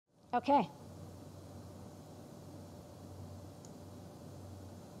Okay.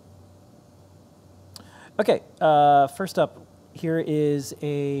 Okay, first up, here is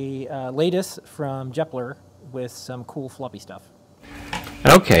a latest from Jepler with some cool floppy stuff.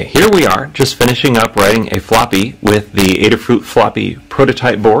 Okay, here we are, just finishing up writing a floppy with the Adafruit floppy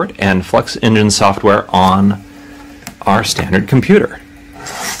prototype board and Flex Engine software on our standard computer.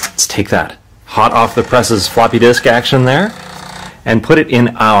 Let's take that hot off the presses floppy disk action there and put it in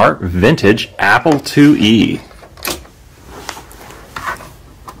our vintage Apple IIe.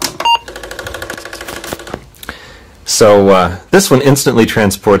 So this one instantly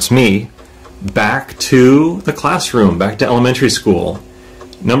transports me back to the classroom, back to elementary school.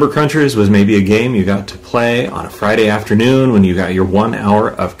 Number Crunchers was maybe a game you got to play on a Friday afternoon when you got your 1 hour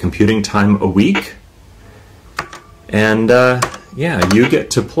of computing time a week. And yeah, you get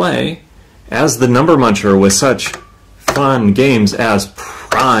to play as the Number Muncher with such fun games as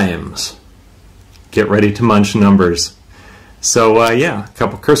primes. Get ready to munch numbers. So yeah, a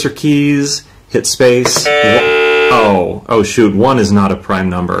couple cursor keys, hit space. Oh shoot, 1 is not a prime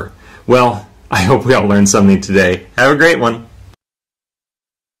number. Well, I hope we all learned something today. Have a great one.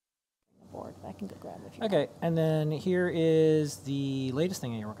 Okay, and then here is the latest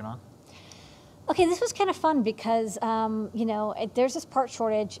thing that you're working on. Okay, this was kind of fun because, you know, there's this part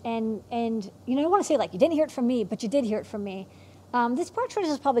shortage, and you know, I want to say, like, you didn't hear it from me, but you did hear it from me. This part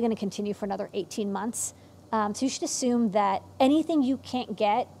shortage is probably going to continue for another 18 months. So you should assume that anything you can't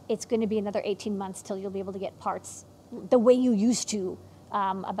get, it's going to be another 18 months till you'll be able to get parts the way you used to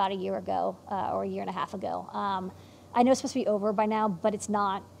about a year ago or a year and a half ago. I know it's supposed to be over by now, but it's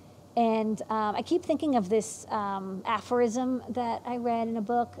not. And I keep thinking of this aphorism that I read in a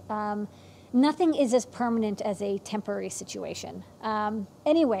book. Nothing is as permanent as a temporary situation.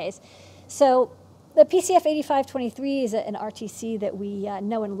 Anyways, so the PCF 8523 is an RTC that we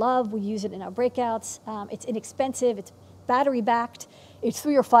know and love. We use it in our breakouts. It's inexpensive. It's battery backed. It's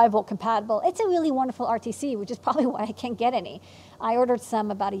 3 or 5 volt compatible. It's a really wonderful RTC, which is probably why I can't get any. I ordered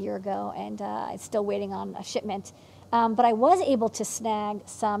some about a year ago, and I'm still waiting on a shipment. But I was able to snag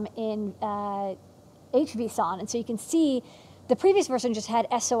some in HVSON, and so you can see the previous version just had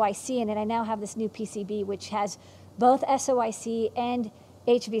SOIC in it. I now have this new PCB which has both SOIC and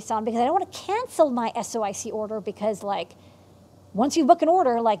HVSON because I don't want to cancel my SOIC order because, like, once you book an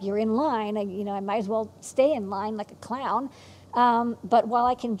order, like, you're in line. You know, I might as well stay in line like a clown. But while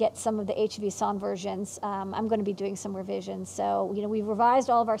I can get some of the HVSON versions, I'm going to be doing some revisions. So, you know, we've revised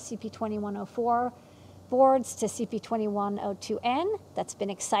all of our CP2104 boards to CP2102N. That's been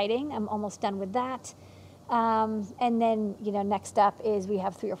exciting. I'm almost done with that. And then, you know, next up is we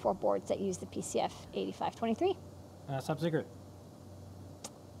have 3 or 4 boards that use the PCF 8523. Top secret.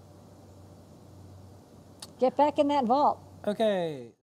 Get back in that vault. Okay.